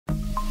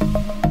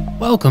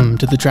Welcome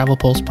to the Travel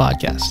Pulse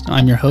podcast.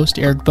 I'm your host,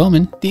 Eric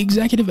Bowman, the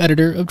executive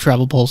editor of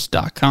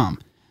TravelPulse.com.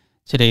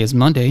 Today is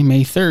Monday,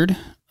 May 3rd,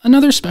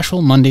 another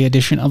special Monday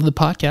edition of the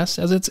podcast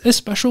as it's a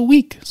special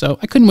week. So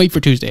I couldn't wait for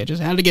Tuesday. I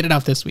just had to get it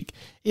out this week.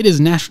 It is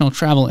National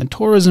Travel and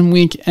Tourism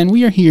Week, and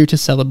we are here to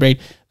celebrate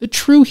the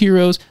true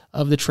heroes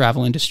of the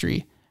travel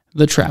industry,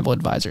 the travel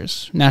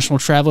advisors. National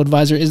Travel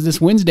Advisor is this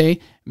Wednesday,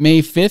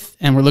 May 5th,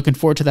 and we're looking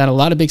forward to that. A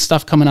lot of big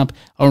stuff coming up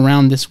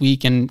around this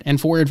week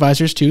and for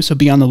advisors too, so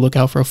be on the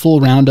lookout for a full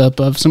roundup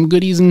of some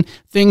goodies and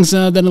things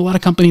that a lot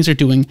of companies are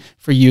doing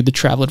for you, the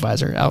travel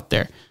advisor out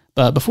there.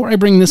 But before I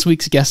bring this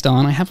week's guest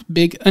on, I have a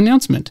big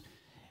announcement.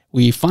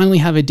 We finally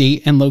have a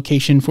date and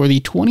location for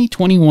the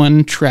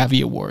 2021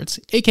 Travie Awards,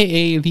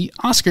 aka the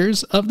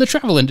Oscars of the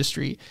travel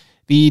industry.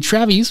 The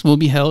Travies will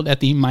be held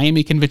at the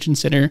Miami Convention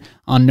Center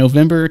on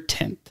November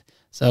 10th.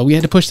 So we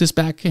had to push this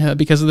back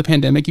because of the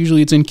pandemic.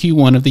 Usually it's in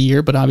Q1 of the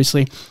year, but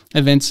obviously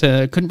events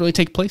couldn't really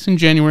take place in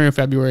January or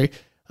February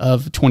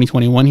of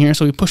 2021 here.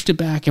 So we pushed it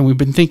back and we've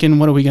been thinking,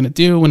 what are we going to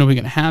do? When are we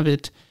going to have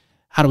it?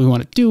 How do we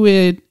want to do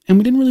it? And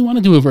we didn't really want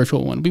to do a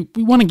virtual one.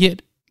 We want to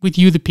get with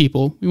you, the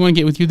people. We want to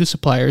get with you, the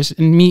suppliers,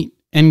 and meet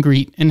and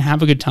greet and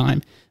have a good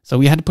time. So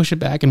we had to push it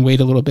back and wait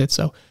a little bit.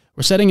 So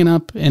we're setting it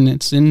up, and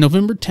it's in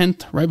November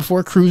 10th, right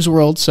before Cruise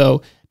World.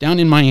 So down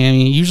in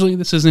Miami. Usually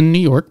this is in New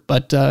York,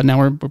 but now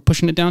we're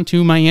pushing it down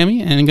to Miami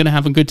and going to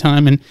have a good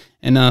time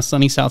in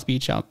sunny South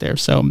Beach out there.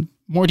 So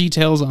more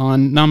details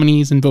on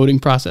nominees and voting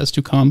process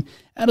to come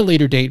at a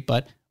later date,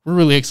 but we're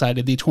really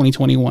excited. The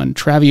 2021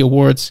 Travie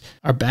Awards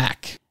are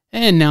back.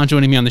 And now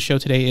joining me on the show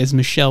today is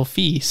Michelle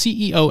Fee,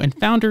 CEO and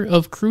founder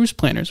of Cruise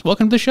Planners.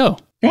 Welcome to the show.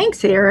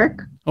 Thanks, Eric.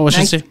 Oh,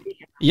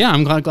 yeah,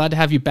 I'm glad to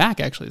have you back,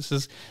 actually. This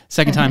is the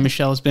second time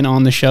Michelle has been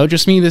on the show,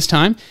 just me this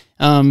time.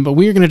 But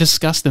we are going to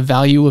discuss the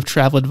value of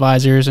travel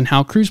advisors and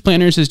how Cruise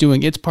Planners is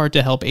doing its part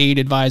to help aid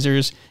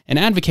advisors and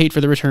advocate for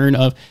the return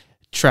of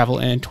travel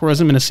and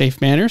tourism in a safe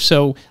manner.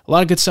 So a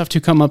lot of good stuff to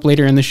come up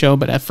later in the show.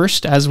 But at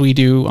first, as we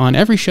do on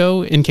every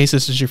show, in case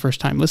this is your first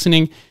time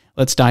listening,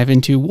 let's dive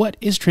into what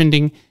is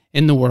trending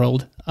in the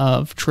world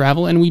of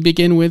travel. And we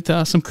begin with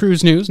some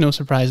cruise news. No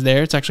surprise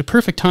there. It's actually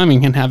perfect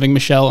timing in having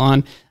Michelle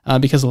on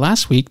because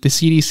last week the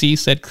CDC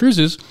said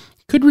cruises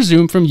could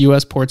resume from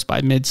U.S. ports by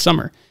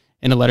midsummer.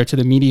 In a letter to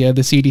the media,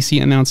 the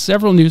CDC announced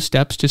several new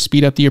steps to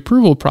speed up the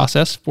approval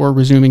process for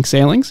resuming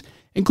sailings,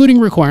 including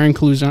requiring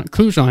cruise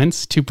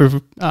lines to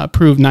prove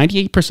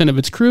 98% of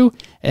its crew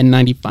and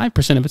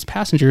 95% of its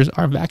passengers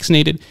are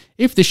vaccinated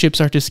if the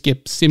ships are to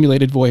skip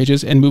simulated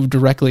voyages and move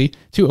directly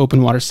to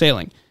open water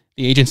sailing.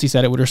 The agency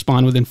said it would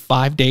respond within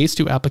 5 days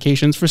to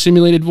applications for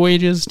simulated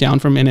voyages, down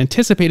from an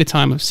anticipated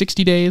time of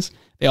 60 days.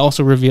 They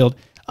also revealed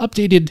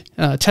updated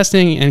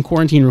testing and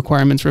quarantine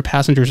requirements for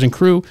passengers and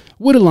crew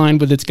would align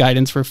with its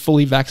guidance for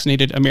fully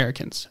vaccinated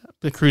Americans.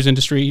 The cruise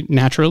industry,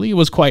 naturally,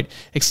 was quite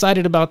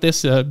excited about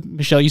this.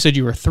 Michelle, you said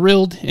you were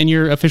thrilled in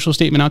your official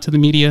statement out to the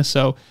media.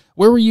 So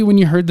where were you when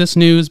you heard this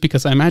news?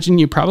 Because I imagine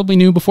you probably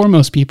knew before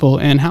most people.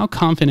 And how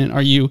confident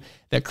are you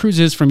that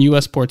cruises from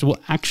U.S. ports will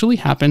actually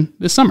happen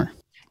this summer?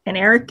 And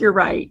Eric, you're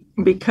right,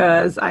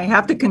 because I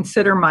have to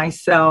consider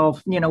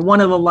myself, one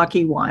of the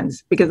lucky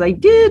ones, because I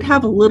did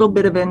have a little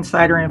bit of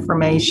insider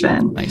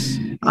information. Nice.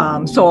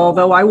 So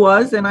although I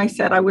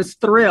was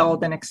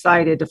thrilled and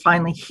excited to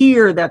finally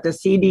hear that the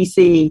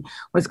CDC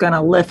was going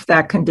to lift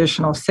that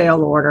conditional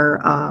sail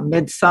order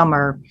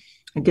midsummer,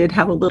 I did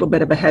have a little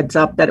bit of a heads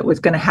up that it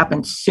was going to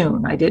happen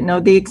soon. I didn't know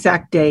the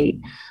exact date,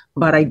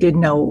 but I did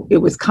know it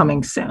was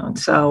coming soon.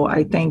 So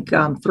I think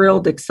I'm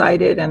thrilled,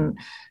 excited, and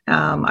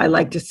I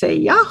like to say,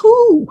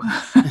 Yahoo!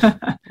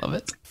 Love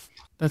it.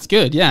 That's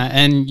good. Yeah.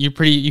 And you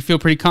feel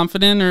pretty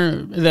confident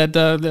or that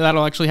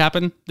that'll actually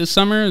happen this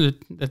summer?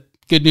 That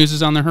good news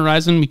is on the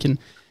horizon. We can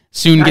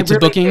soon get to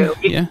booking.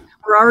 Yeah.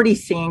 We're already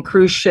seeing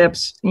cruise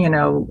ships,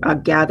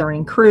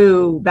 gathering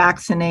crew,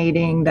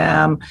 vaccinating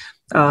them.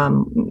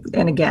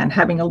 And again,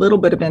 having a little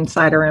bit of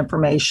insider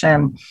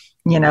information,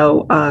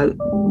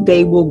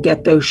 they will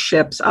get those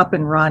ships up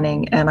and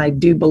running. And I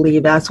do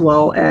believe, as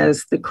well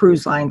as the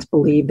cruise lines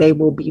believe, they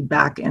will be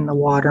back in the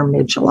water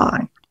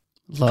mid-July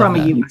from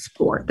a U.S.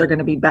 port. They're going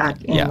to be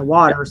back in the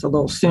waters a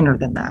little sooner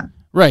than that.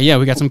 Right. Yeah.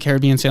 We got some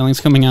Caribbean sailings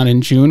coming out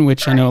in June,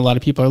 which I know a lot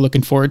of people are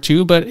looking forward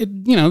to. But,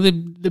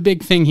 the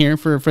big thing here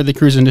for the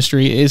cruise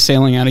industry is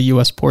sailing out of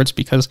U.S. ports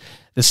because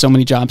there's so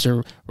many jobs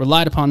are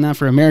relied upon that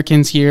for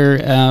Americans here.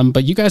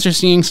 But you guys are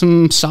seeing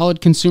some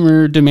solid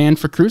consumer demand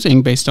for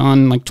cruising based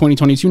on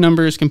 2022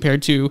 numbers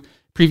compared to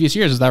previous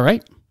years. Is that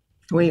right?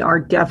 We are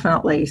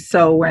definitely.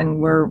 So,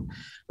 and we're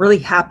really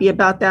happy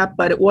about that,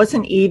 but it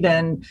wasn't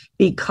even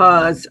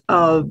because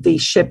of the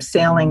ship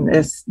sailing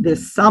this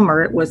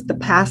summer. It was the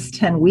past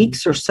 10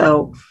 weeks or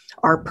so.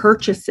 Our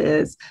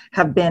purchases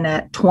have been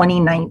at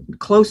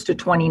close to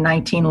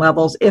 2019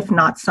 levels, if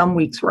not some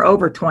weeks were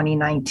over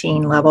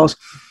 2019 levels.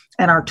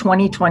 And our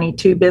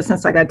 2022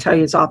 business, I got to tell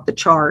you, is off the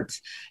charts.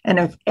 And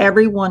if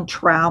everyone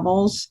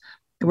travels,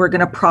 we're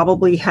going to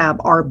probably have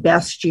our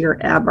best year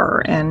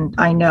ever. And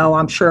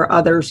I'm sure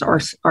others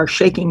are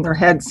shaking their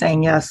heads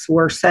saying, yes,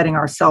 we're setting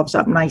ourselves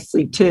up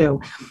nicely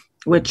too.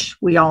 which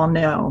we all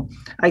know.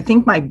 I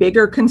think my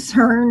bigger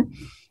concern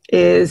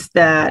is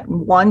that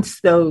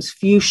once those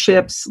few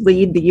ships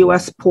leave the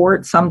U.S.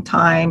 port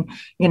sometime,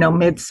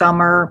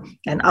 midsummer,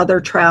 and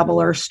other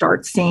travelers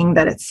start seeing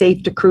that it's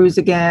safe to cruise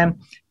again,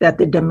 that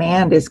the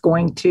demand is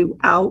going to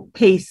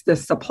outpace the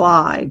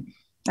supply.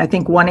 I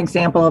think one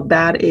example of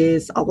that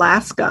is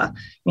Alaska,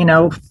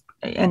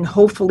 and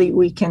hopefully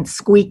we can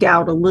squeak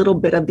out a little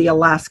bit of the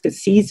Alaska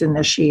season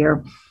this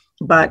year.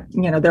 But,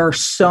 there are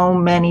so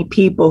many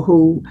people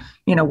who,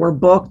 were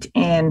booked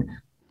in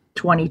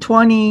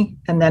 2020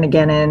 and then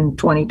again in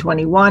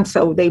 2021.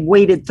 So they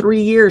waited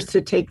 3 years to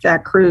take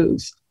that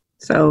cruise.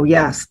 So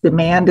yes,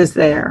 demand is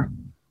there.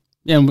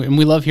 Yeah, and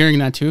we love hearing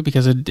that too,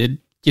 because it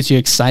gets you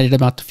excited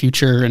about the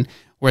future and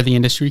where the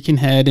industry can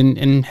head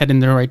and head in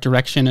the right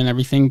direction and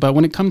everything. But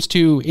when it comes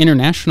to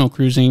international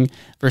cruising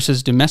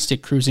versus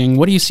domestic cruising,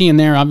 what do you see in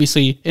there?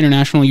 Obviously,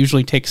 international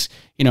usually takes,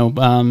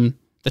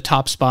 the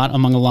top spot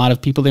among a lot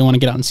of people. They want to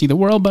get out and see the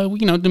world, but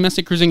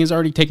domestic cruising is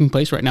already taking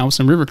place right now with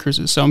some river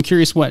cruises. So I'm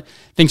curious what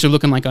things are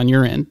looking like on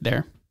your end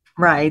there.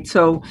 Right.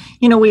 So,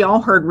 we all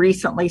heard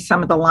recently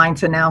some of the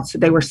lines announced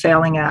that they were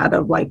sailing out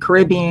of like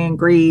Caribbean,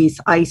 Greece,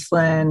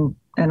 Iceland,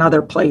 and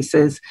other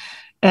places.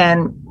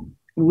 And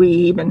we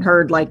even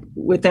heard like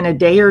within a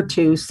day or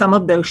two, some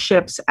of those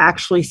ships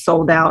actually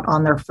sold out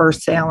on their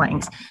first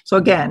sailings. So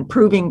again,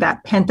 proving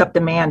that pent-up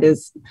demand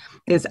is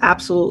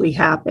absolutely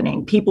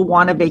happening. People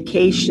want a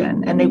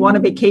vacation, and they want a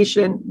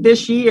vacation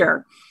this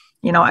year.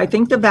 I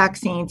think the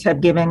vaccines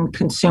have given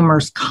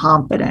consumers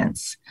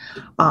confidence,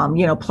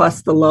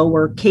 plus the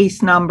lower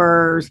case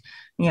numbers,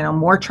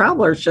 more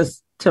travelers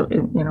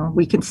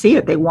we can see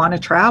it. They want to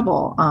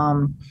travel.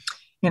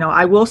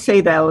 I will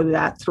say, though,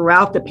 that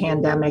throughout the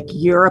pandemic,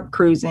 Europe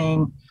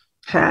cruising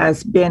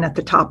has been at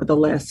the top of the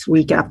list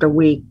week after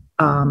week.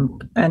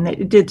 And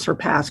it did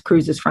surpass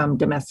cruises from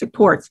domestic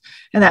ports.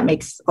 And that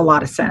makes a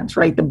lot of sense,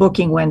 right? The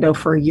booking window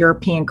for a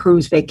European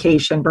cruise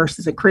vacation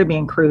versus a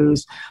Caribbean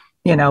cruise,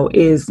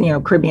 is,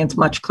 Caribbean's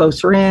much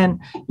closer in.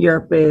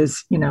 Europe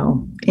is,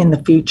 in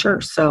the future.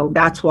 So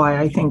that's why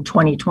I think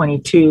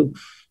 2022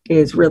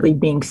 is really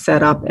being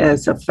set up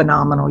as a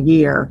phenomenal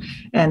year.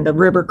 And the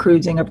river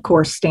cruising, of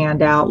course,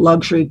 stand out.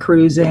 Luxury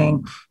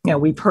cruising,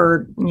 we've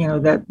heard,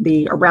 that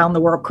the around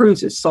the world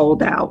cruise is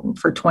sold out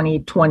for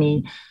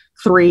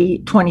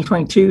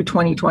 2022,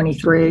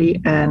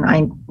 2023. And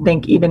I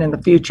think even in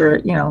the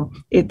future,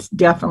 it's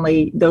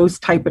definitely those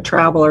type of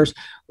travelers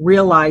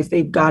realize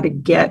they've got to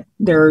get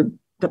their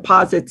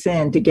deposits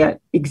in to get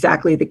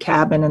exactly the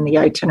cabin and the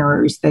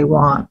itineraries they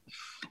want.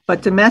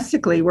 But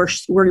domestically,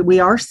 we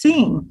are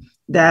seeing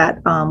that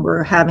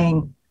we're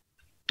having,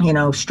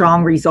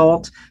 strong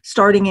results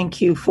starting in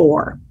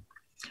Q4.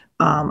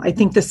 I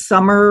think the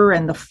summer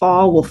and the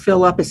fall will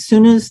fill up as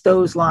soon as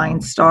those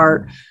lines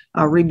start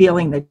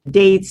revealing the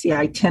dates, the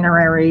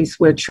itineraries,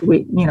 which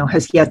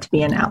has yet to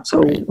be announced.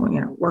 So,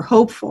 we're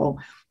hopeful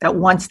that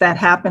once that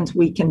happens,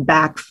 we can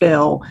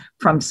backfill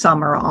from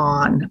summer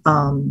on.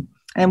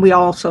 And we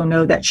also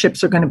know that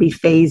ships are going to be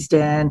phased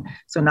in.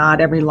 So not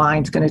every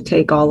line's going to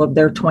take all of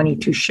their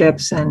 22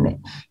 ships,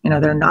 and,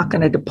 they're not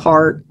going to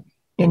depart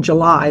in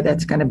July.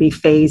 That's going to be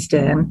phased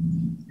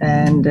in.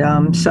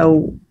 And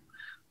so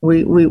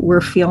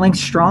we're feeling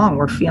strong.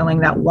 We're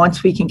feeling that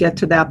once we can get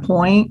to that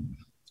point,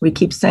 we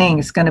keep saying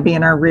it's going to be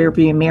in our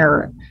rearview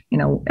mirror.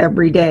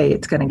 Every day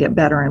it's going to get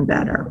better and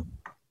better.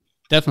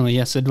 Definitely,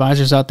 yes.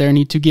 Advisors out there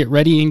need to get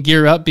ready and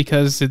gear up,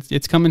 because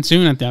it's coming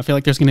soon. I feel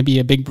like there's going to be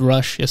a big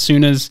rush as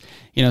soon as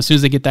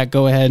they get that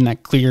go ahead and that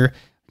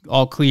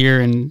all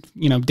clear, and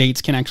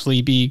dates can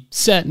actually be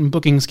set, and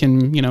bookings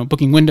can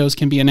booking windows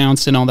can be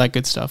announced, and all that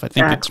good stuff. I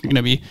think It's going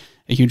to be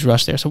a huge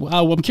rush there. So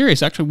I'm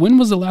curious, actually, when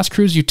was the last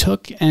cruise you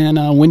took, and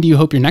when do you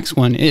hope your next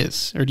one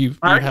is? Or do you?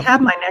 I already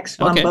have my next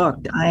one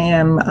booked. I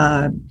am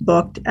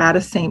booked out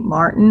of St.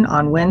 Martin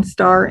on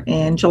Windstar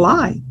in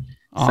July.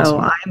 Awesome. So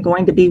I'm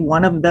going to be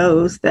one of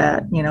those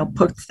that,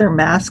 puts their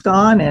mask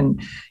on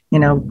and,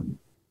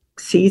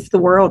 sees the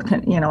world.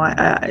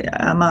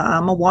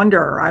 I'm a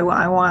wanderer.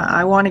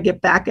 I want to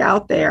get back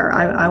out there.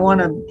 I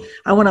want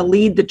to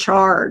lead the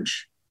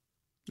charge.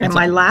 And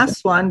my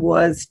last one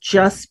was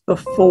just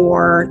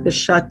before the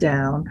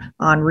shutdown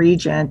on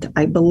Regent.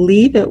 I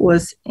believe it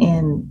was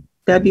in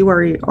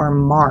February or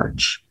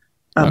March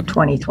of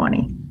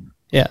 2020.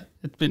 Yeah,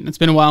 it's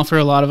been a while for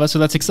a lot of us. So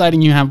that's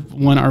exciting. You have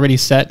one already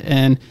set,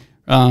 and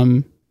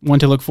one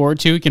to look forward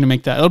to. Going to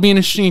make that. It'll be an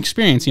interesting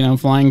experience,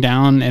 flying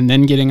down and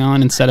then getting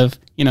on instead of,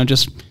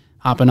 just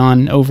hopping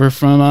on over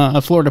from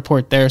a Florida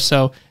port there.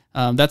 So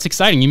that's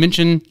exciting. You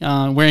mentioned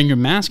wearing your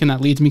mask, and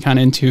that leads me kind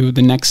of into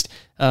the next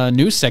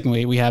news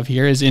segment we have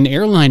here. Is in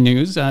airline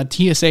news.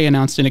 TSA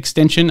announced an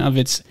extension of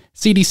its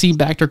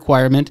CDC-backed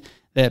requirement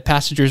that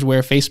passengers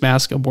wear face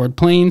masks aboard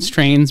planes,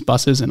 trains,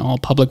 buses, and all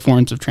public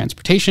forms of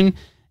transportation.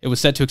 It was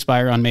set to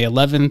expire on May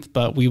 11th,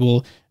 but we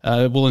will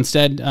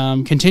instead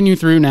continue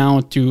through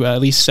now to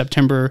at least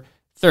September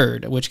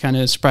 3rd, which kind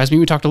of surprised me.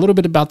 We talked a little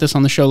bit about this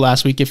on the show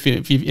last week. If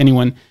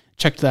anyone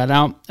checked that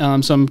out.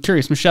 So I'm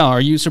curious, Michelle,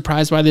 are you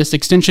surprised by this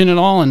extension at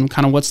all? And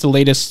kind of what's the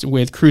latest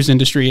with cruise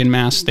industry and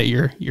masks that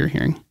you're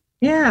hearing?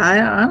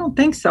 Yeah, I don't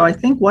think so. I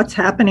think what's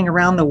happening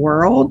around the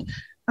world,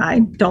 I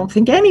don't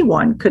think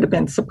anyone could have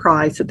been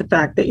surprised at the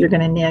fact that you're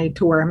going to need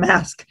to wear a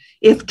mask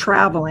if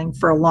traveling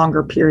for a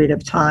longer period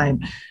of time.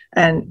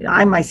 And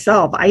I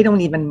myself, I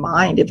don't even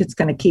mind if it's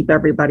going to keep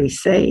everybody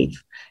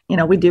safe.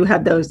 We do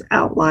have those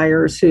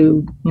outliers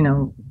who,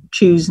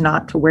 choose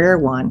not to wear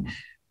one.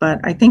 But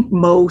I think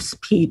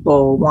most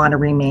people want to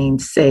remain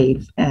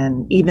safe.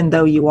 And even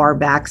though you are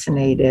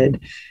vaccinated,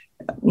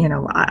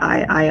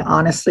 I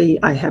honestly,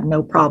 I have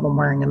no problem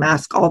wearing a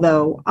mask,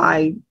 although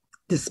I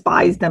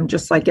despise them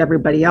just like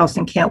everybody else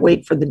and can't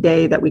wait for the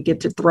day that we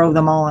get to throw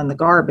them all in the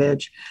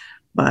garbage.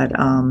 But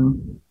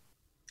I'm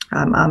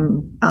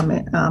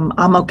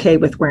okay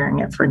with wearing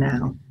it for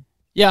now.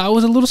 Yeah, I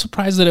was a little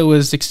surprised that it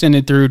was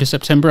extended through to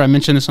September. I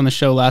mentioned this on the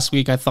show last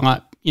week. I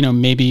thought,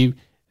 maybe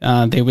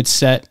they would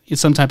set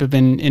some type of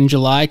in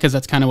July, because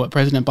that's kind of what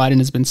President Biden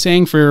has been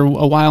saying for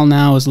a while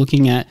now, is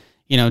looking at,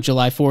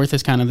 July 4th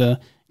as kind of the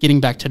getting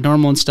back to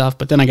normal and stuff.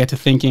 But then I got to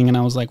thinking and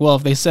I was like, well,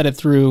 if they set it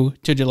through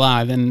to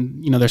July,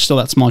 then, there's still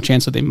that small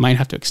chance that they might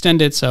have to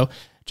extend it. So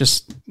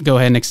just go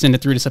ahead and extend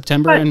it through to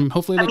September, and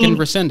hopefully they can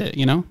rescind it.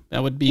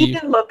 That would be. You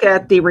can look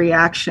at the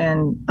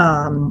reaction,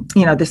 the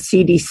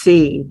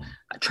CDC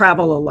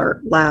travel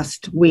alert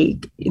last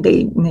week.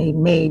 They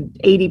made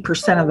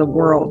 80% of the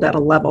world at a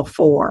level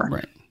 4.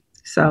 Right.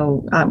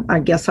 So I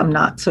guess I'm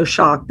not so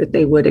shocked that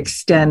they would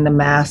extend the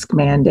mask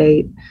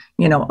mandate,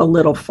 a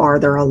little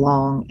farther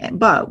along.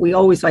 But we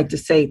always like to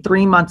say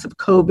 3 months of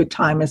COVID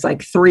time is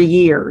like 3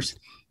 years.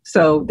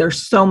 So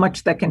there's so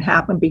much that can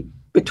happen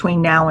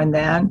between now and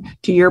then.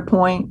 To your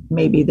point,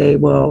 maybe they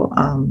will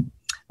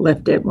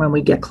lift it when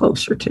we get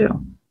closer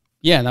to.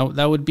 Yeah,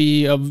 that would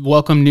be a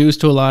welcome news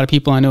to a lot of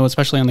people. I know,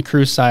 especially on the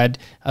cruise side,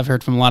 I've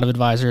heard from a lot of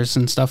advisors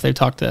and stuff. They've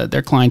talked to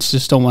their clients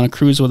just don't want to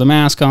cruise with a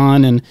mask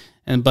on,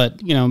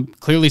 but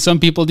clearly some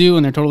people do,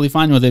 and they're totally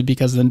fine with it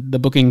because the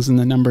bookings and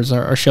the numbers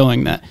are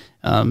showing that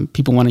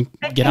people want to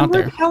get out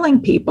there. We're telling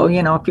people,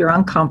 if you're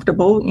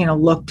uncomfortable,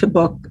 look to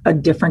book a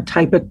different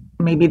type of.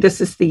 Maybe this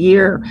is the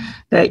year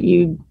that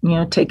you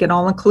take it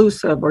all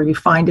inclusive, or you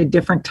find a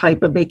different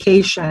type of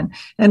vacation,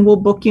 and we'll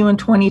book you in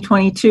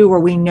 2022 where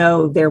we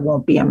know there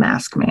won't be a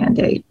mask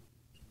mandate.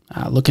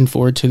 Looking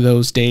forward to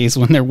those days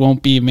when there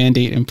won't be a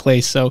mandate in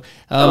place. So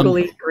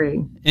totally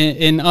agree.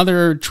 In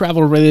other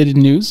travel related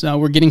news,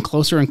 we're getting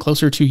closer and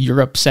closer to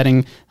Europe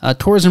setting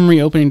tourism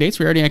reopening dates.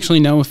 We already actually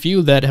know a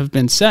few that have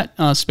been set.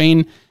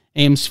 Spain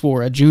aims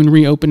for a June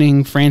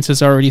reopening. France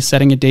is already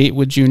setting a date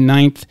with June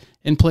 9th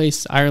in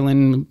place.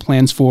 Ireland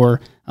plans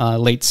for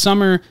late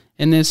summer,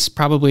 and this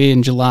probably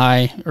in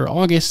July or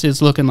August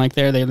is looking like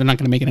they're not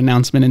going to make an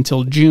announcement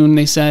until June,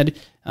 they said.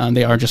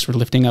 They are just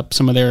lifting up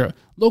some of their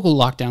local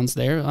lockdowns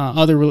there.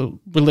 Other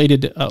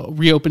related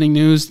reopening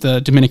news,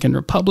 the Dominican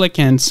Republic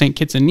and St.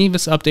 Kitts and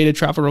Nevis updated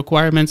travel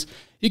requirements.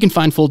 You can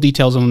find full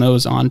details on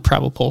those on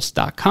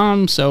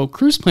TravelPulse.com. So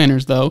Cruise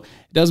Planners, though,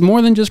 does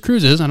more than just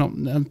cruises.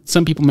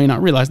 Some people may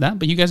not realize that,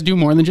 but you guys do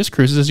more than just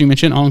cruises, as you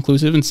mentioned,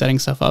 all-inclusive and setting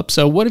stuff up.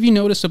 So what have you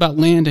noticed about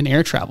land and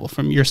air travel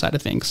from your side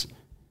of things?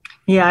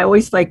 Yeah, I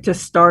always like to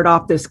start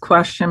off this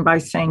question by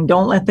saying,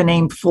 don't let the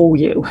name fool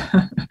you,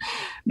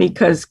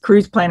 because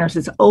Cruise Planners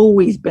has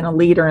always been a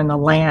leader in the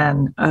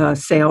land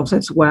sales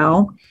as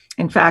well.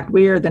 In fact,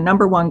 we are the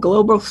 #1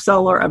 global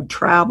seller of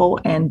travel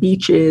and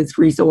beaches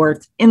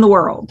resorts in the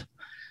world.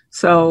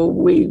 So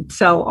we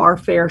sell our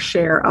fair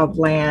share of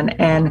land.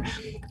 And,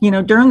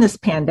 during this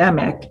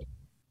pandemic,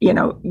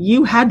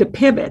 you had to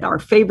pivot, our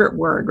favorite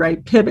word,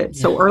 right? Pivot.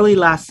 So early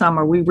last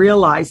summer, we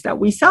realized that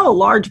we sell a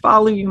large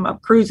volume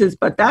of cruises,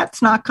 but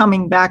that's not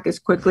coming back as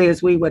quickly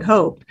as we would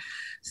hope.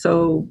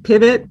 So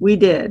pivot, we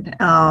did.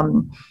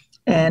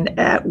 And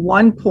at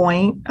one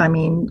point,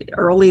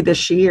 early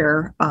this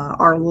year,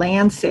 our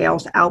land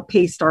sales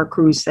outpaced our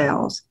cruise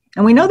sales.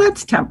 And we know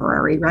that's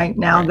temporary, right?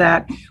 Now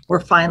that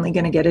we're finally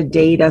going to get a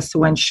date as to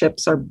when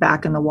ships are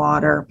back in the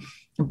water.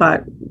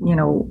 But,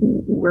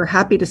 we're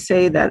happy to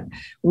say that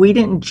we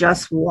didn't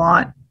just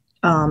want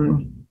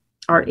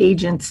our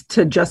agents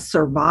to just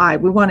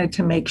survive. We wanted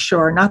to make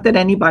sure, not that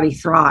anybody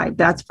thrived,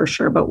 that's for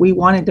sure, but we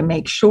wanted to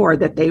make sure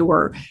that they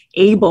were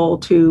able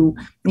to,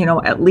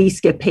 at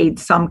least get paid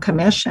some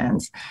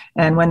commissions.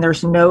 And when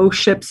there's no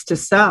ships to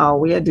sell,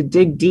 we had to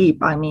dig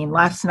deep.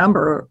 Last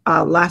summer,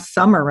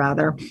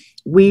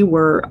 we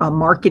were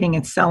marketing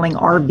and selling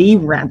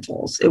RV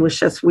rentals. It was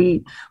just,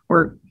 we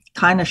were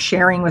kind of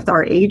sharing with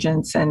our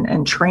agents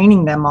and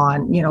training them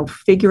on,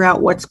 figure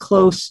out what's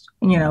close,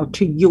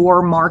 to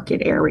your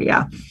market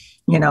area,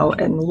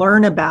 and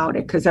learn about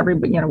it, because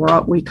everybody,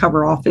 we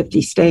cover all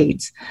 50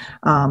 states.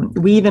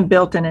 We even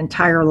built an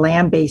entire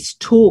land-based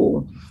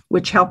tool,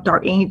 which helped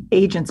our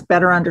agents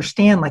better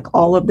understand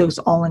all of those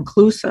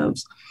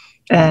all-inclusives.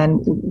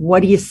 And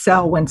what do you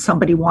sell when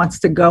somebody wants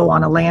to go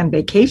on a land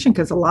vacation?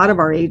 Because a lot of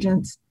our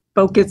agents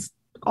focus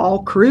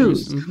all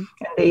cruise. Mm-hmm.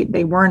 And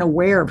they weren't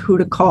aware of who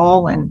to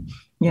call and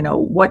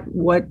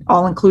what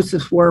all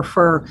inclusives were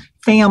for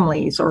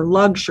families or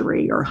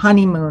luxury or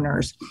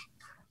honeymooners.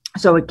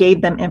 So it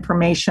gave them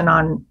information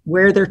on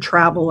where their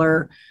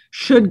traveler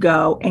should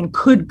go and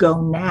could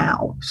go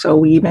now. So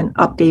we even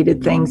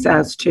updated things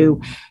as to,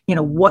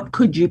 what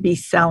could you be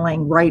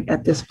selling right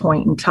at this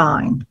point in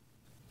time.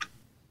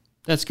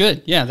 That's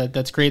good. Yeah,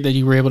 that's great that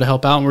you were able to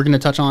help out. And we're going to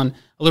touch on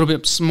a little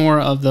bit more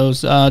of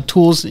those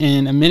tools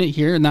in a minute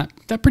here. And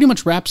that pretty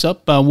much wraps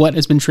up what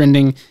has been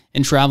trending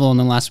in travel in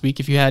the last week.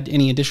 If you had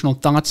any additional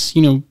thoughts,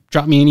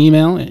 drop me an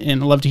email,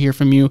 and I'd love to hear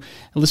from you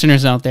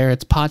listeners out there.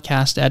 It's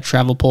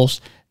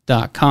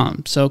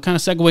podcast@travelpulse.com. So kind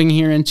of segueing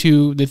here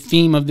into the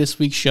theme of this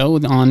week's show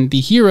on the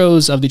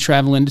heroes of the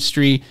travel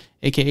industry,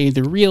 aka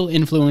the real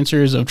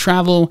influencers of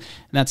travel,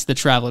 and that's the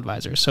travel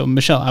advisor. So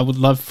Michelle, I would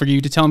love for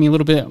you to tell me a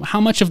little bit how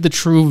much of the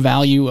true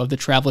value of the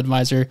travel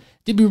advisor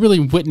did we really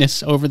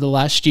witness over the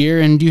last year,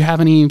 and do you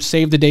have any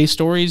save the day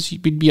stories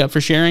you'd be up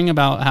for sharing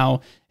about how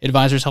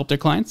advisors help their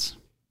clients?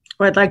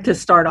 Well, I'd like to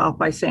start off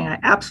by saying I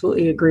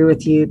absolutely agree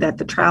with you that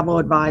the travel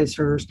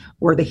advisors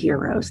were the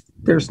heroes.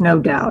 There's no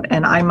doubt.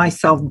 And I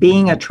myself,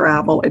 being a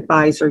travel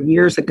advisor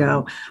years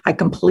ago, I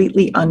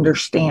completely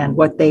understand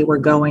what they were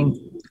going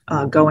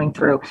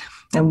through.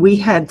 And we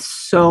had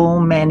so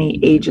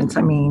many agents.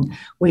 I mean,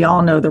 we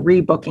all know the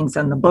rebookings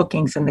and the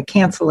bookings and the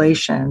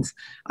cancellations.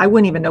 I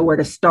wouldn't even know where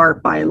to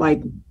start by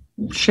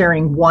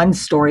sharing one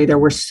story. There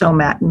were so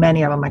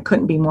many of them. I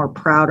couldn't be more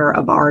prouder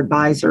of our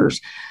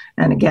advisors.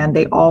 And again,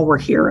 they all were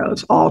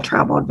heroes, all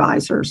travel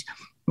advisors.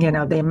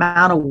 The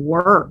amount of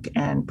work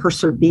and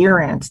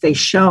perseverance they've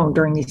shown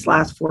during these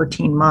last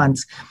 14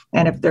 months.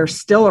 And if they're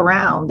still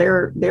around,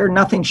 they're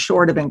nothing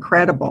short of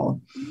incredible.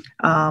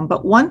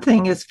 But one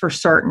thing is for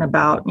certain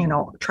about,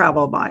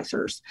 travel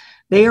advisors.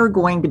 They are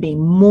going to be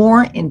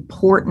more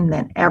important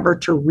than ever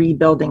to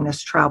rebuilding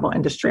this travel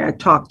industry. I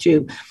talked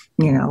to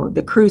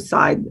the cruise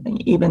side,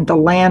 even the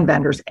land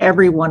vendors,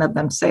 every one of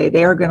them say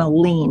they are going to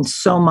lean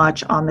so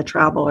much on the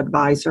travel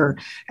advisor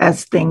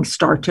as things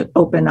start to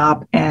open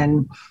up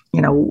and,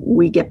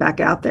 we get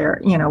back out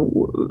there.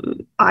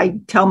 I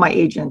tell my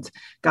agents,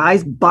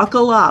 guys,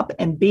 buckle up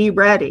and be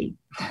ready.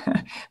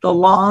 The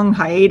long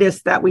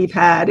hiatus that we've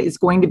had is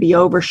going to be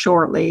over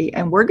shortly,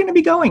 and we're going to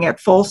be going at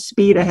full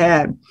speed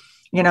ahead.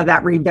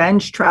 That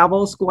revenge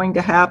travel is going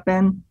to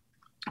happen.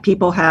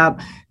 People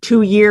have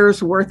 2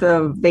 years worth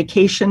of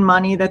vacation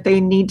money that they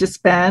need to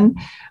spend.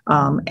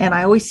 And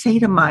I always say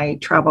to my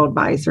travel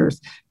advisors,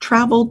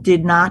 travel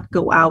did not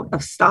go out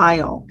of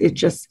style. It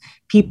just,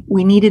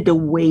 we needed to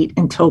wait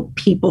until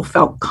people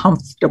felt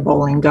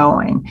comfortable in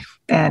going.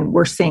 And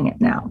we're seeing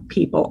it now.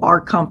 People are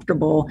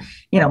comfortable.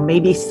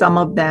 Maybe some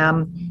of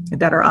them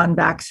that are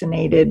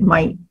unvaccinated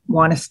might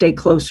want to stay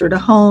closer to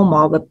home,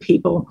 while it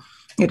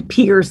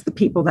appears the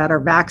people that are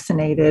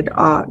vaccinated,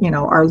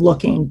 are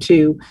looking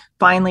to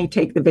finally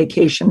take the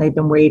vacation they've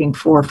been waiting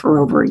for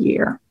over a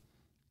year.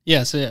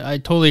 Yes, I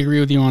totally agree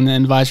with you on the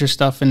advisor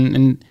stuff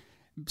and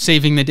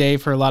saving the day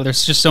for a lot.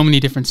 There's just so many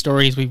different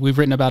stories. We've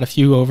written about a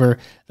few over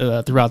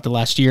throughout the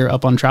last year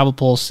up on Travel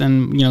Pulse,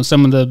 and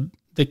some of the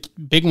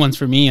big ones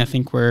for me, I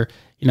think, were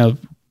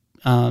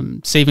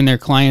saving their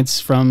clients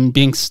from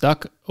being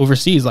stuck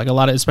overseas. Like a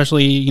lot of,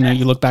 especially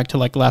you look back to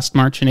like last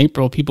March and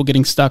April, people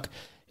getting stuck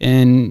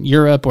in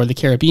Europe or the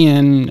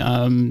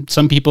Caribbean.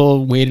 Some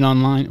people waited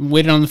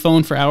on the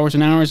phone for hours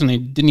and hours, and they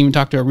didn't even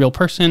talk to a real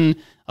person.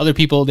 Other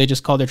people, they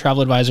just called their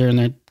travel advisor, and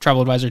their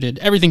travel advisor did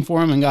everything for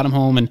them and got them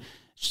home and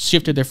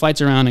shifted their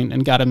flights around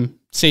and got them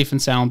safe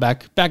and sound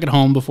back at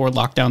home before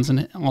lockdowns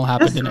and all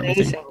happened.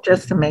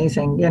 Just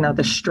amazing.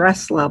 The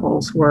stress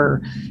levels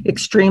were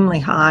extremely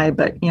high,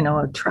 but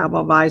a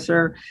travel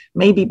advisor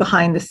maybe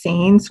behind the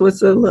scenes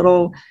was a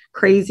little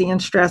crazy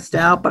and stressed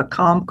out, but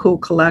calm, cool,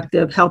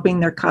 collective, helping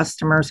their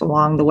customers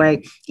along the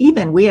way.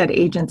 Even we had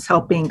agents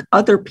helping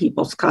other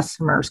people's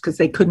customers because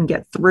they couldn't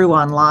get through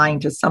online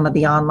to some of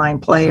the online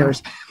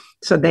players.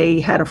 So they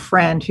had a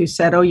friend who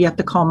said, "Oh, you have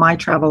to call my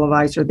travel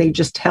advisor." They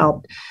just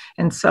helped.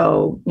 And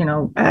so,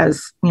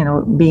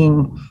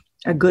 being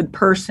a good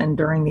person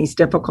during these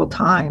difficult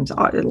times,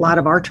 a lot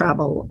of our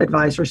travel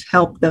advisors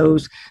helped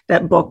those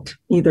that booked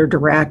either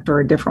direct or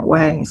a different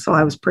way. So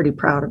I was pretty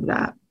proud of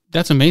that.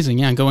 That's amazing.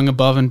 Yeah. Going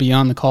above and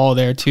beyond the call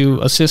there to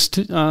assist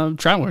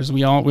travelers.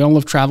 We all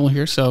love travel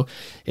here. So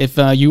if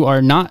you are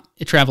not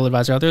a travel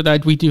advisor out there,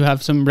 that we do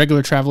have some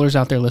regular travelers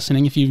out there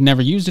listening. If you've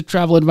never used a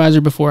travel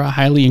advisor before, I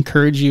highly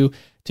encourage you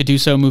to do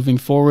so moving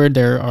forward.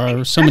 There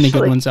are so many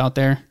good ones out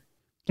there.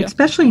 Yeah.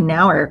 Especially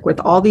now, Eric, with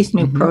all these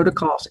new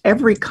protocols,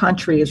 every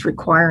country is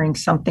requiring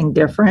something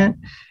different,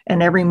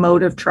 and every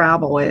mode of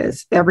travel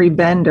is, every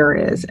vendor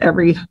is,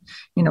 every,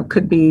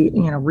 could be,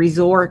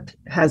 resort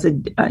has a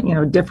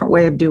different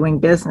way of doing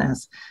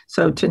business.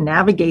 So to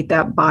navigate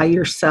that by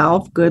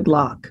yourself, good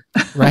luck.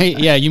 Right.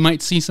 Yeah. You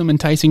might see some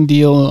enticing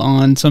deal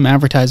on some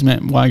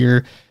advertisement while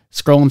you're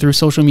scrolling through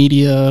social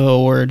media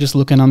or just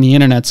looking on the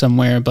internet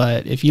somewhere.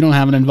 But if you don't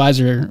have an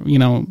advisor,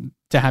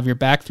 to have your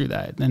back through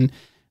that, then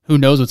who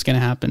knows what's going to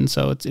happen.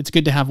 So it's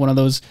good to have one of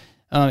those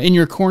in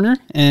your corner,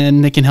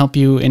 and they can help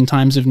you in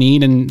times of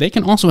need, and they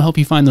can also help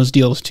you find those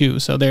deals too.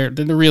 So they're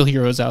the real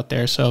heroes out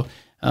there. So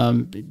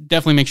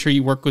definitely make sure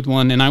you work with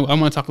one. And I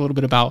want to talk a little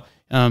bit about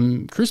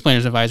cruise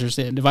planners advisors.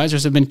 The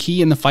advisors have been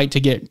key in the fight to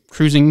get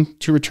cruising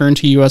to return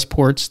to U.S.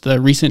 ports. The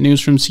recent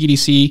news from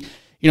CDC,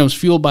 is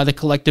fueled by the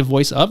collective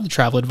voice of the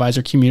travel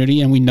advisor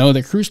community, and we know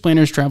that cruise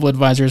planners, travel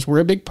advisors were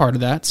a big part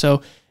of that.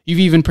 So you've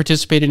even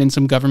participated in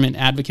some government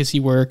advocacy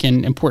work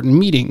and important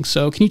meetings.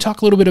 So can you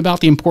talk a little bit about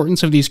the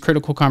importance of these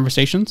critical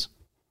conversations?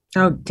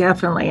 Oh,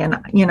 definitely. And,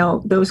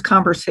 those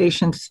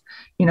conversations,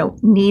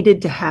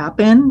 needed to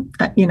happen.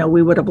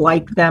 We would have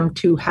liked them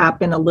to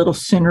happen a little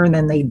sooner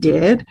than they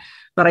did.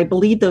 But I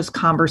believe those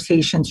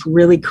conversations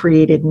really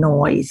created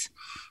noise,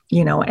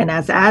 and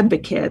as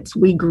advocates,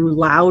 we grew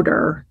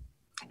louder.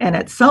 And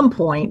at some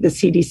point, the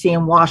CDC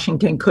in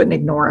Washington couldn't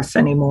ignore us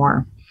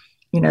anymore.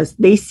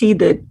 They see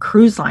the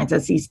cruise lines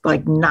as these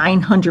like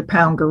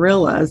 900-pound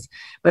gorillas,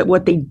 but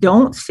what they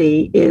don't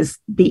see is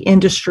the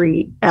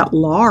industry at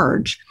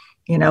large.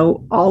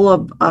 All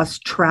of us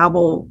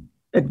travel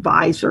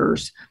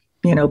advisors,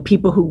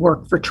 people who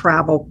work for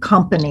travel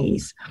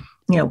companies,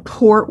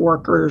 port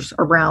workers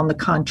around the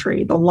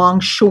country, the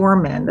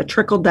longshoremen, the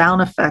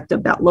trickle-down effect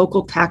of that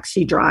local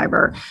taxi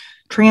driver,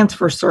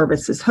 transfer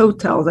services,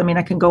 hotels. I mean,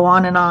 I can go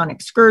on,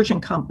 excursion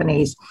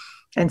companies,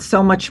 and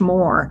so much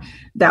more,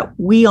 that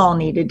we all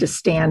needed to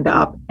stand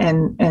up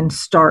and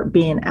start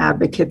being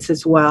advocates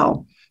as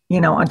well.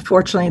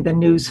 Unfortunately, the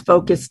news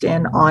focused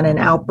in on an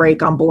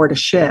outbreak on board a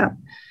ship.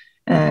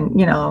 And,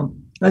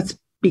 let's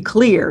be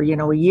clear,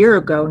 a year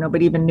ago,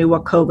 nobody even knew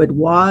what COVID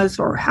was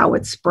or how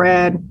it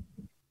spread.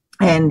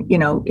 And,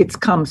 it's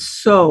come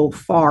so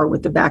far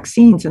with the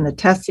vaccines and the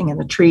testing and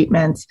the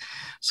treatments.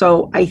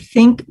 So I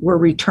think we're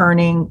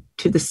returning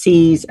to the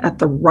seas at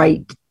the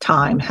right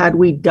time. Had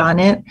we done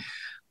it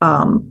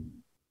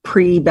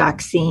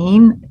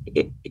pre-vaccine,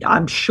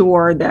 I'm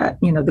sure that,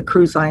 the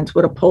cruise lines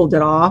would have pulled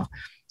it off.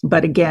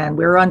 But again,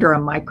 we're under a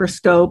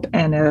microscope.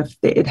 And if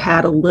it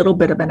had a little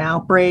bit of an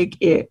outbreak,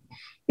 it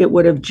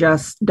would have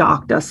just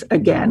docked us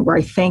again, where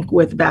I think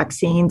with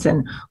vaccines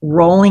and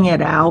rolling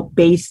it out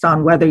based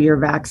on whether you're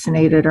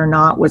vaccinated or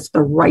not was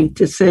the right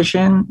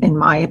decision, in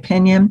my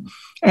opinion.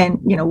 And,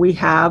 we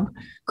have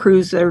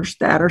cruisers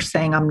that are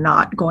saying, I'm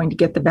not going to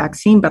get the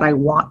vaccine, but I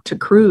want to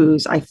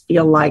cruise. I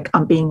feel like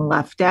I'm being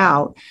left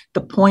out.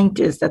 The point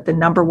is that the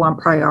number one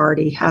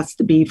priority has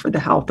to be for the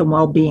health and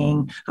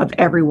well-being of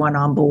everyone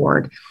on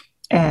board.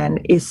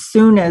 And as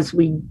soon as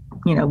we,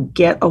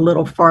 get a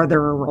little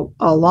farther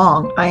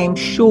along, I am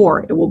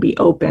sure it will be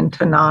open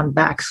to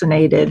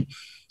non-vaccinated.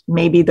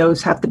 Maybe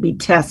those have to be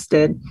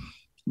tested.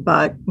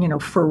 But,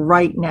 for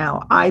right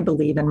now, I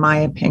believe, in my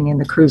opinion,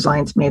 the cruise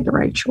lines made the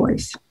right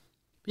choice.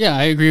 Yeah,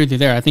 I agree with you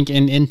there. I think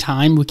in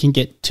time we can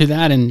get to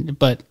that,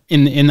 but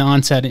in the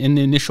onset, in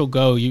the initial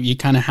go, you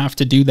kind of have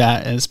to do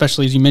that.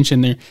 Especially as you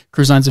mentioned, the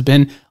cruise lines have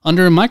been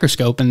under a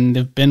microscope, and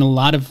there've been a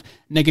lot of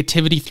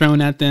negativity thrown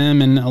at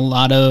them, and a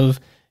lot of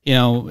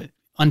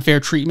unfair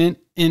treatment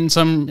in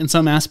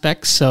some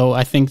aspects. So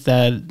I think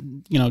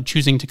that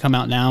choosing to come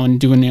out now and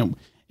doing it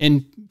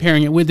and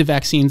pairing it with the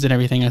vaccines and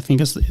everything, I think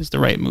is the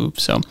right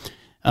move. So.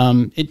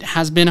 It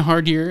has been a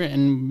hard year,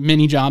 and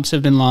many jobs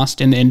have been lost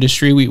in the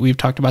industry. We've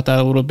talked about that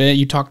a little bit.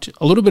 You talked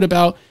a little bit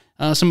about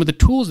some of the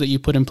tools that you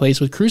put in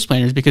place with cruise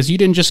planners, because you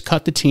didn't just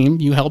cut the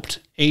team. You helped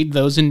aid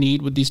those in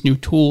need with these new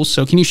tools.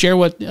 So can you share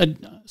what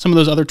some of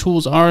those other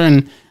tools are,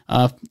 and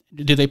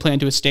do they plan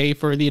to stay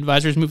for the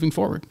advisors moving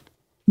forward?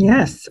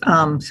 Yes.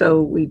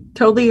 So we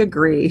totally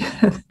agree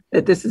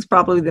that this is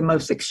probably the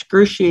most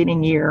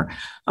excruciating year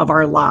of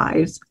our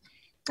lives.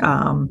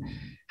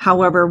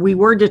 However, we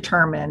were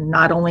determined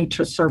not only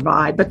to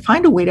survive, but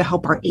find a way to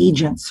help our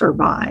agents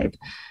survive.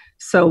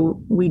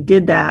 So we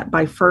did that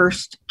by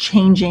first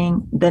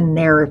changing the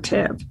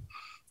narrative.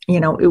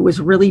 It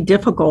was really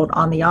difficult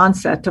on the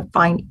onset to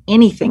find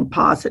anything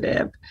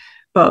positive,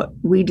 but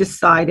we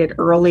decided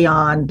early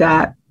on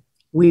that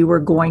we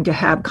were going to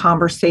have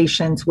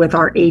conversations with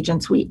our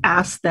agents. We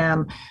asked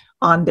them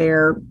on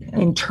their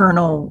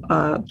internal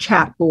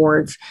chat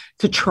boards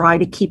to try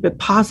to keep it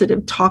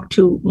positive. Talk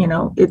to,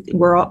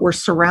 we're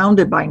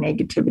surrounded by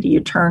negativity. You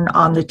turn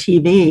on the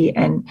TV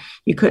and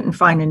you couldn't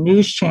find a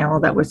news channel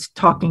that was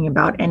talking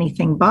about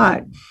anything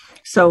but.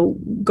 So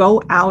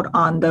go out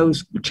on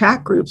those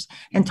chat groups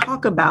and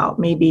talk about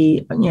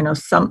maybe,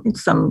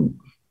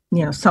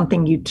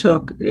 something you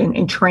took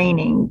in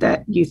training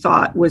that you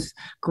thought was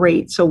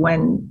great. So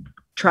when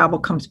travel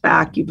comes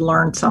back, you've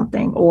learned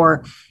something,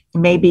 or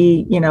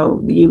maybe,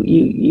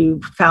 you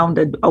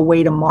found a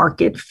way to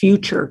market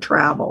future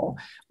travel,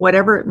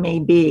 whatever it may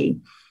be.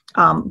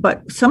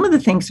 But some of the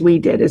things we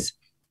did is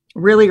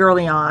really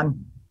early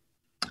on,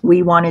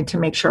 we wanted to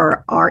make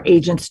sure our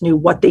agents knew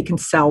what they can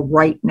sell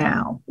right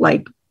now.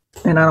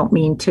 And I don't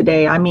mean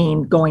today, I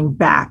mean going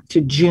back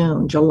to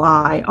June,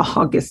 July,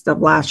 August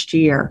of last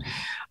year.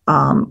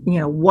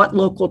 What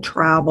local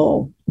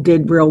travel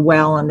did real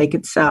well and they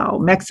could sell.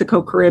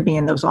 Mexico,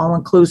 Caribbean, those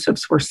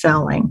all-inclusives were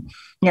selling.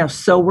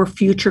 So were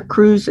future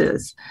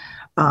cruises.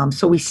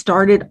 So we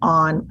started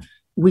on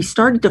we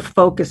started to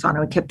focus on it.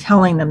 We kept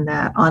telling them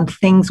that on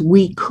things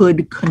we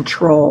could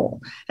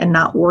control and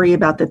not worry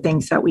about the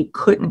things that we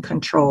couldn't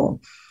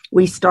control.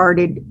 We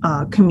started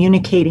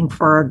communicating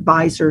for our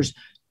advisors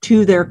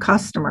to their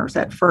customers.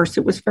 At first,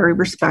 it was very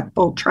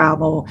respectful.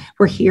 Travel,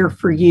 we're here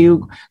for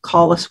you.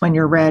 Call us when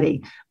you're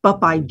ready.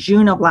 But by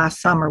June of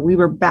last summer, we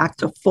were back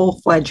to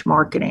full-fledged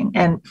marketing.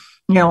 And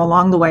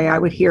along the way, I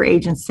would hear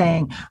agents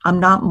saying, I'm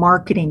not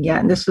marketing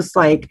yet. And this was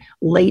like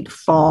late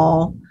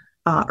fall,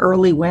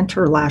 early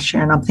winter last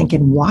year. And I'm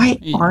thinking, why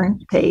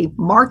aren't they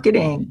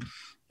marketing?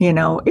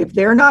 If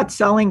they're not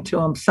selling to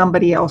them,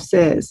 somebody else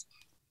is.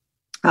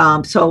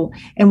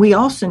 And we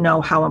also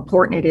know how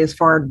important it is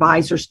for our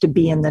advisors to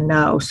be in the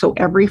know. So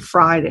every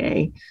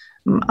Friday,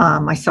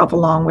 myself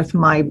along with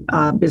my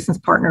business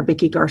partner,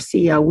 Vicki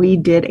Garcia, we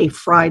did a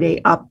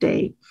Friday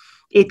update.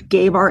 It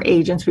gave our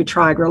agents, we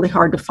tried really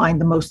hard to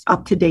find the most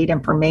up-to-date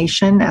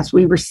information. As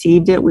we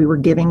received it, we were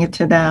giving it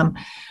to them.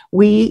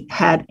 We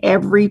had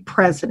every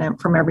president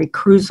from every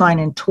cruise line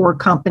and tour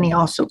company,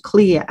 also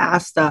CLIA,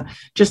 ASTA,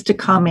 just to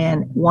come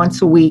in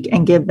once a week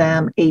and give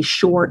them a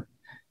short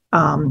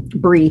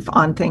brief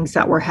on things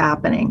that were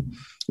happening.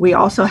 We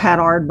also had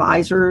our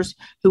advisors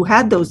who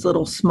had those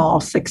little small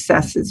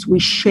successes. We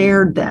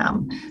shared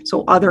them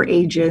so other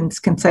agents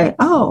can say,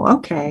 oh,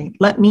 okay,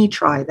 let me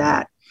try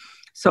that.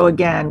 So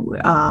again,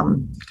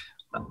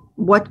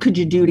 what could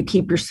you do to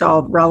keep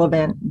yourself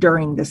relevant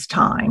during this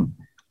time?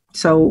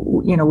 So,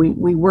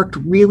 we worked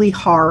really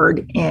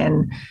hard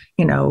in,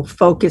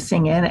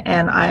 focusing in,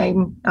 and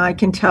I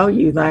can tell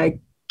you that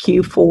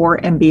Q4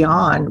 and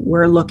beyond,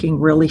 we're looking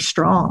really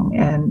strong,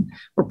 and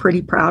we're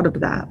pretty proud of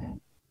that.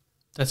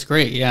 That's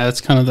great. Yeah,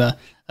 that's kind of the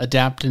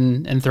adapt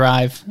and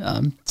thrive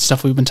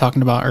stuff we've been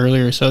talking about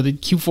earlier. So the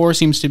Q4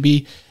 seems to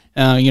be,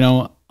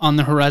 on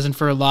the horizon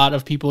for a lot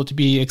of people to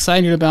be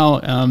excited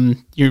about.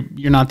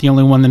 You're not the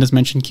only one that has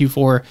mentioned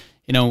Q4,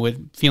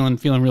 with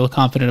feeling real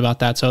confident about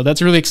that. So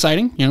that's really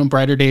exciting.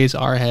 Brighter days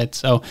are ahead.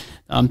 So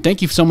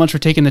thank you so much for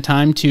taking the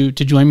time to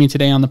join me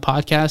today on the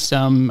podcast.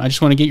 I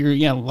just want to get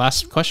your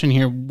last question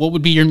here. What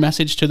would be your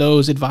message to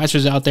those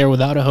advisors out there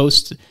without a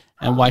host,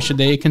 and why should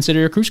they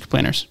consider cruise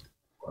planners?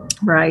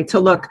 Right. So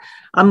look,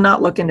 I'm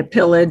not looking to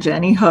pillage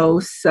any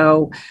hosts.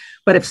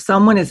 But if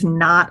someone is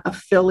not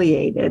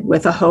affiliated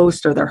with a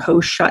host, or their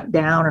host shut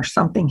down or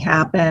something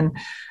happened,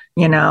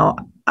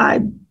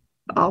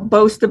 I'll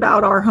boast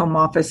about our home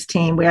office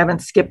team. We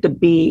haven't skipped a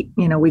beat.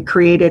 We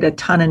created a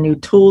ton of new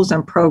tools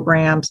and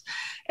programs.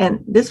 And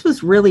this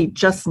was really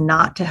just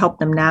not to help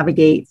them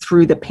navigate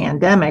through the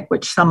pandemic,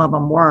 which some of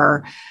them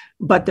were,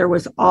 but there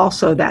was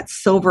also that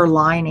silver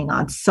lining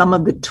on some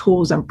of the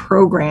tools and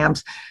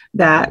programs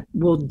that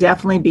will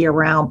definitely be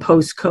around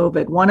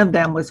post-COVID. One of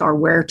them was our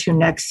Where to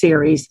Next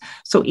series.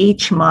 So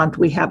each month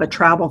we have a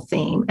travel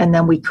theme, and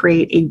then we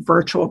create a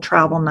virtual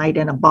travel night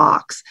in a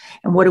box.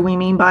 And what do we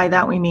mean by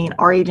that? We mean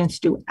our agents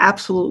do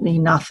absolutely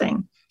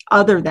nothing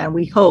other than,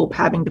 we hope,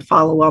 having to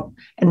follow up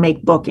and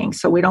make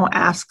bookings. So we don't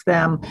ask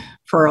them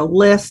for a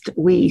list.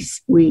 We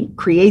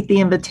create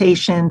the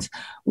invitations.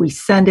 We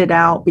send it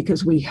out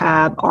because we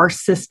have our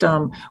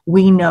system.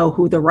 We know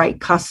who the right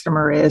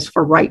customer is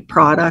for right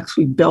products.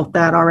 We built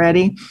that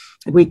already.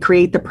 We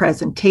create the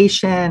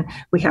presentation.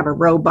 We have a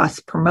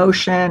robust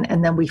promotion,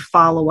 and then we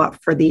follow up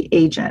for the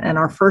agent. And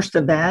our first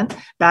event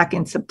back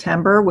in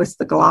September was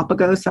the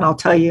Galapagos. And I'll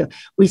tell you,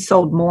 we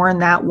sold more in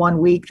that 1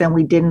 week than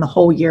we did in the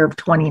whole year of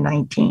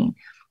 2019.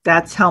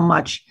 That's how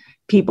much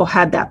people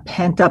had that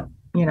pent up,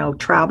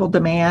 travel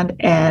demand,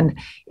 and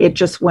it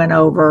just went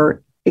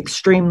over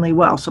extremely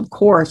well. So of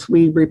course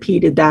we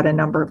repeated that a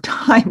number of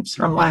times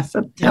from last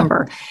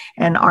September.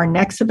 And our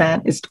next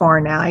event is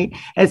tomorrow night.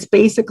 It's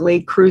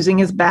basically Cruising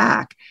is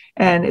Back.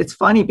 And it's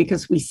funny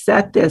because we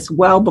set this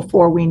well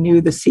before we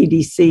knew the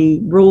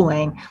CDC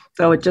ruling.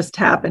 So it just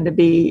happened to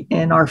be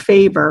in our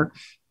favor.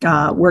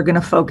 We're going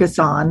to focus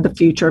on the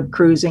future of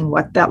cruising,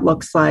 what that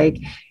looks like.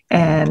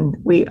 And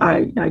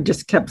I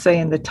just kept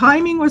saying the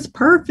timing was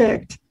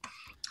perfect.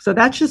 So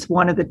that's just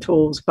one of the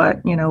tools.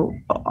 But,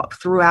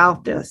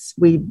 throughout this,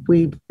 we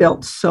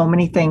built so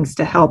many things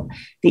to help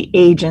the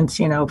agents,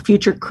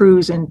 future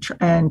cruise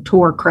and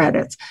tour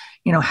credits.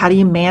 How do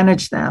you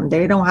manage them?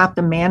 They don't have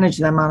to manage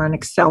them on an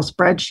Excel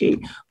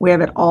spreadsheet. We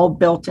have it all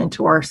built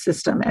into our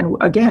system. And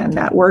again,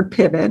 that word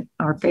pivot,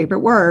 our favorite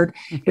word,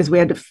 is we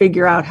had to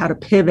figure out how to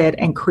pivot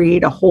and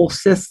create a whole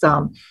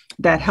system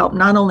that helped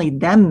not only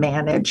them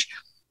manage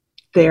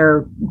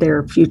their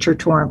future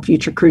tour and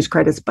future cruise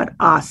credits, but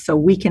us. So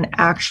we can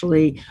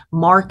actually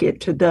market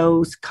to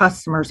those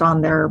customers on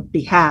their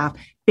behalf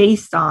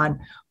based on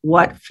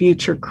what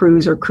future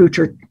cruise or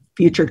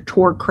future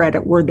tour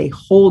credit were they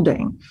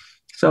holding.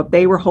 So if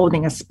they were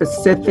holding a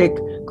specific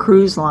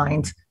cruise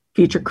line's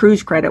future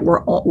cruise credit,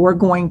 we're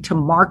going to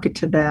market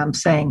to them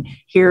saying,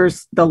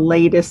 here's the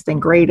latest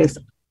and greatest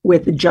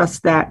with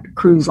just that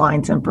cruise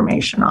line's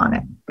information on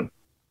it.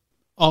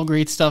 All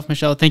great stuff,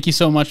 Michelle. Thank you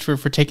so much for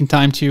taking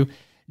time to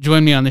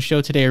join me on the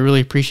show today. I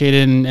really appreciate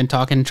it. And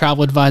talking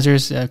travel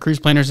advisors, Cruise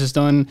Planners has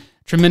done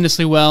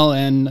tremendously well.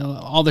 And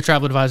all the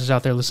travel advisors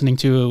out there listening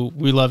to,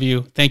 we love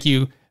you. Thank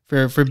you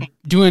for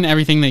doing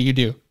everything that you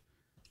do.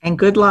 And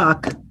good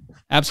luck.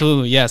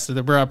 Absolutely, yes.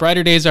 The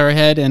brighter days are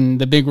ahead,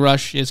 and the big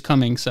rush is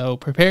coming, so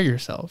prepare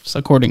yourselves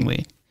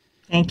accordingly.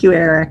 Thank you,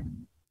 Eric.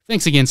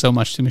 Thanks again so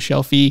much to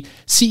Michelle Fee,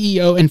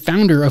 CEO and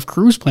founder of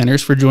Cruise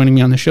Planners, for joining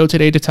me on the show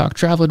today to talk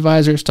travel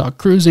advisors, talk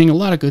cruising, a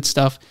lot of good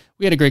stuff.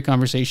 We had a great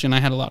conversation.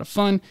 I had a lot of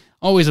fun.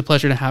 Always a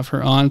pleasure to have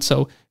her on,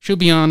 so she'll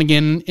be on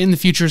again in the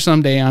future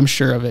someday, I'm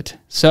sure of it.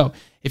 So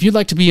if you'd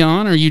like to be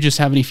on, or you just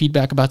have any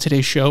feedback about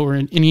today's show or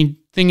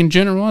anything in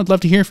general, I'd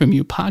love to hear from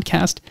you.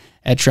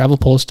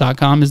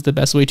 Podcast@travelpulse.com is the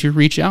best way to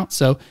reach out.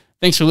 So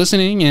thanks for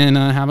listening, and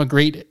have a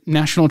great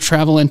National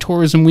Travel and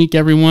Tourism Week,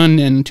 everyone.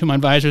 And to my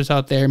advisors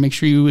out there, make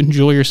sure you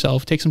enjoy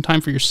yourself. Take some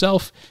time for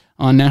yourself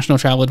on National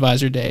Travel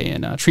Advisor Day,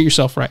 and treat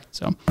yourself right.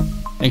 So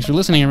thanks for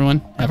listening,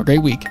 everyone. Have a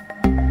great week.